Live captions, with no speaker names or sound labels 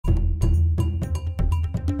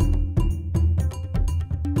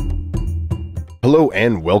Hello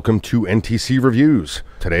and welcome to NTC Reviews.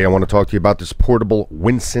 Today I want to talk to you about this portable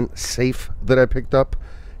Wincent safe that I picked up,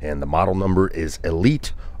 and the model number is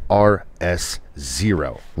Elite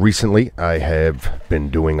RS0. Recently I have been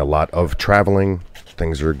doing a lot of traveling.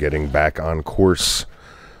 Things are getting back on course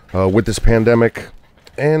with this pandemic,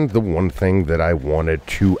 and the one thing that I wanted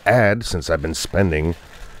to add, since I've been spending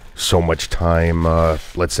so much time,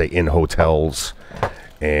 let's say in hotels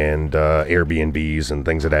and Airbnbs and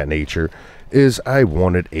things of that nature, is I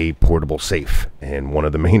wanted a portable safe. And one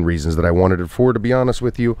of the main reasons that I wanted it for, to be honest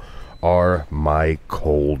with you, are my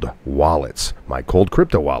cold wallets, my cold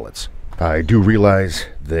crypto wallets. I do realize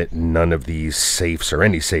that none of these safes or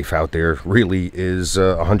any safe out there really is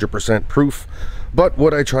 100% proof, but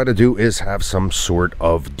what I try to do is have some sort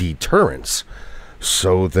of deterrence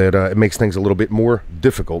so that it makes things a little bit more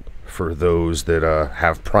difficult for those that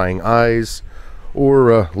have prying eyes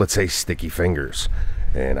or let's say sticky fingers.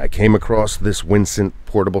 And I came across this Wincent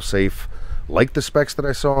portable safe, liked the specs that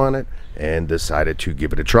I saw on it, and decided to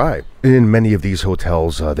give it a try. In many of these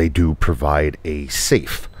hotels, they do provide a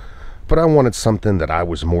safe, but I wanted something that I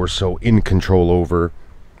was more so in control over,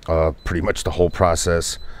 pretty much the whole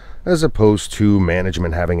process, as opposed to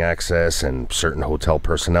management having access and certain hotel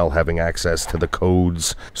personnel having access to the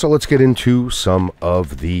codes. So let's get into some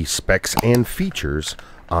of the specs and features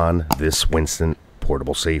on this Wincent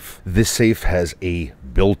portable safe. This safe has a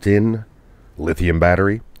built-in lithium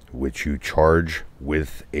battery, which you charge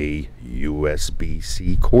with a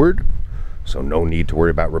USB-C cord, so no need to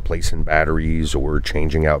worry about replacing batteries or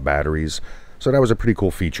changing out batteries. So that was a pretty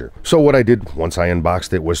cool feature. So what I did once I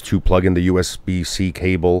unboxed it was to plug in the USB-C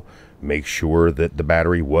cable, make sure that the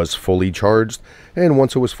battery was fully charged, and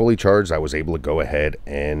once it was fully charged I was able to go ahead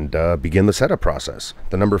and begin the setup process.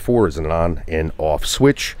 The number 4 is an on and off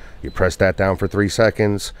switch. You press that down for 3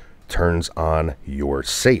 seconds, turns on your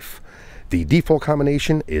safe. The default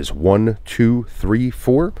combination is 1 2 3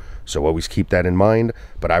 4, so always keep that in mind,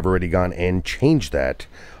 but I've already gone and changed that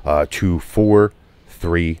to 4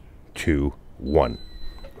 3 2 1.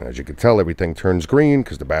 As you can tell, everything turns green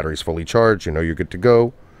because the battery's fully charged. You know you're good to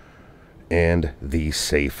go, and the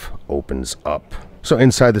safe opens up. So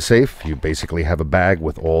inside the safe, you basically have a bag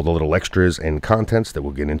with all the little extras and contents that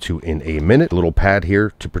we'll get into in a minute. A little pad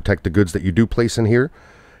here to protect the goods that you do place in here.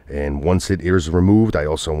 And once it is removed, I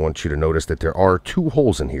also want you to notice that there are 2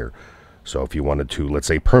 holes in here. So if you wanted to, let's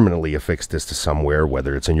say, permanently affix this to somewhere,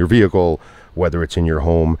 whether it's in your vehicle, whether it's in your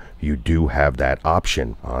home, you do have that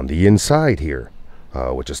option. On the inside here,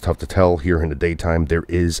 which is tough to tell here in the daytime, there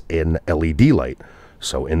is an LED light.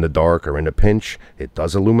 So in the dark or in a pinch, it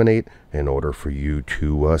does illuminate in order for you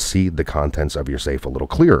to see the contents of your safe a little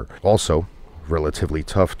clearer. Also, relatively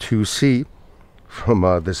tough to see from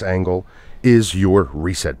this angle is your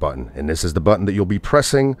reset button. And this is the button that you'll be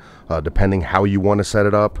pressing depending how you want to set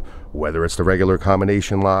it up, whether it's the regular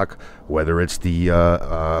combination lock, whether it's the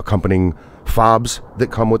accompanying fobs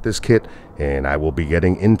that come with this kit, and I will be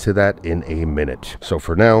getting into that in a minute. So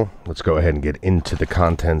for now, let's go ahead and get into the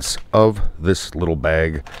contents of this little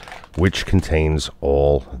bag, which contains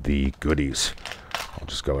all the goodies. I'll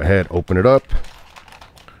just go ahead, open it up.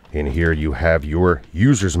 In here you have your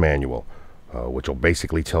user's manual, which will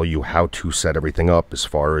basically tell you how to set everything up as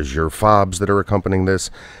far as your fobs that are accompanying this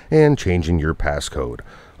and changing your passcode.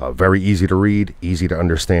 Very easy to read, easy to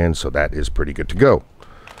understand, so that is pretty good to go.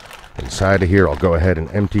 Inside of here, I'll go ahead and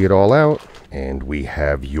empty it all out, and we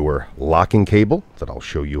have your locking cable that I'll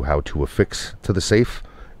show you how to affix to the safe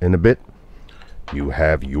in a bit. You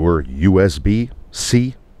have your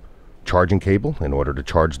USB-C charging cable in order to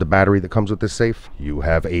charge the battery that comes with this safe. You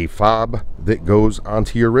have a fob that goes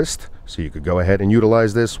onto your wrist, so you could go ahead and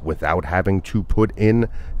utilize this without having to put in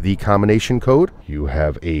the combination code. You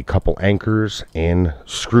have a couple anchors and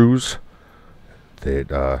screws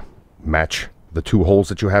that match the 2 holes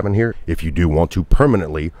that you have in here if you do want to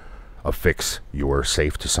permanently affix your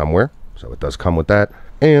safe to somewhere. So it does come with that.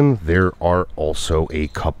 And there are also a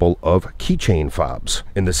couple of keychain fobs.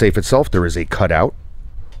 In the safe itself, there is a cutout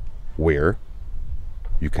where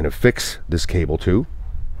you can affix this cable to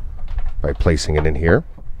by placing it in here.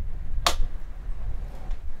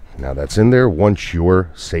 Now that's in there. Once your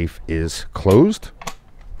safe is closed,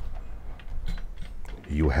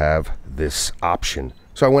 you have this option.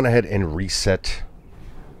 So I went ahead and reset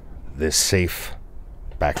this safe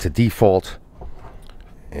back to default,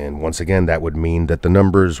 and once again that would mean that the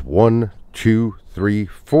numbers 1 2 3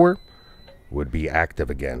 4 would be active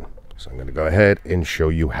again. So I'm going to go ahead and show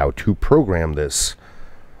you how to program this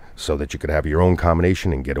so that you could have your own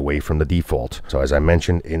combination and get away from the default. So as I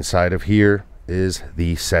mentioned, inside of here is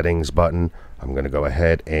the settings button. I'm going to go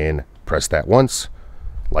ahead and press that once,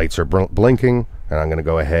 Lights are blinking, and I'm going to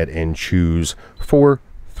go ahead and choose 4,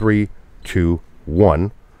 3, 2,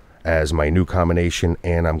 1 as my new combination,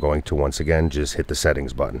 and I'm going to once again just hit the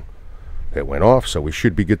settings button. It went off, so we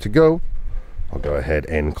should be good to go. I'll go ahead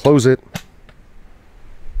and close it.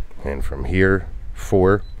 And from here,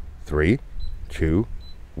 4, 3, 2,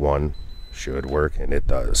 1 should work, and it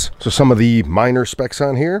does. So some of the minor specs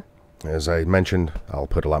on here, as I mentioned, I'll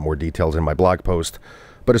put a lot more details in my blog post.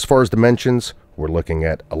 But as far as dimensions, we're looking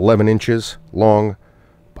at 11 inches long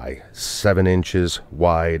by 7 inches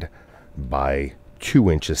wide by 2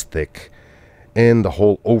 inches thick. And the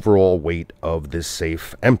whole overall weight of this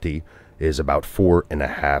safe empty is about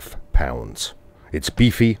 4.5 pounds. It's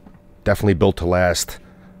beefy, definitely built to last.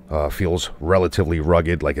 Feels relatively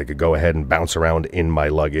rugged, like I could go ahead and bounce around in my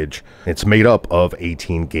luggage. It's made up of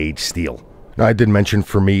 18 gauge steel. Now, I did mention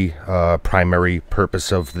for me, primary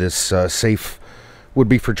purpose of this safe would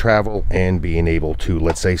be for travel and being able to,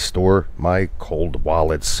 let's say, store my cold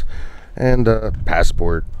wallets and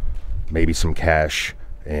passport, maybe some cash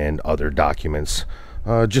and other documents.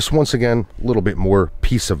 Just once again, a little bit more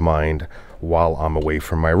peace of mind while I'm away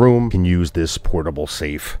from my room. You can use this portable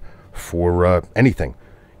safe for anything,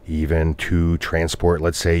 even to transport,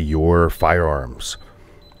 let's say, your firearms.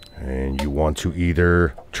 And you want to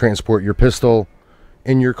either transport your pistol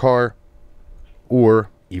in your car or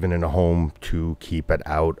even in a home to keep it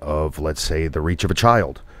out of, let's say, the reach of a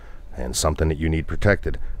child and something that you need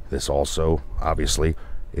protected. This also, obviously,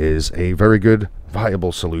 is a very good,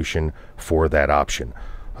 viable solution for that option,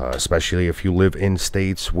 especially if you live in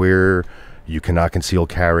states where you cannot conceal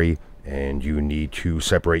carry and you need to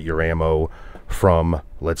separate your ammo from,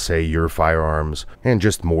 let's say, your firearms, and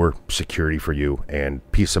just more security for you and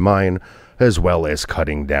peace of mind, as well as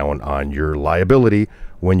cutting down on your liability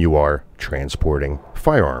when you are transporting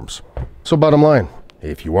firearms. So bottom line,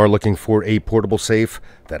 if you are looking for a portable safe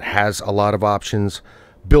that has a lot of options,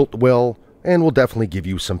 built well, and will definitely give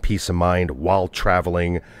you some peace of mind while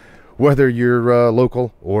traveling, whether you're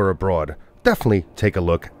local or abroad, definitely take a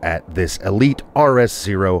look at this Elite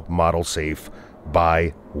RS0 model safe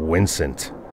by Wincent.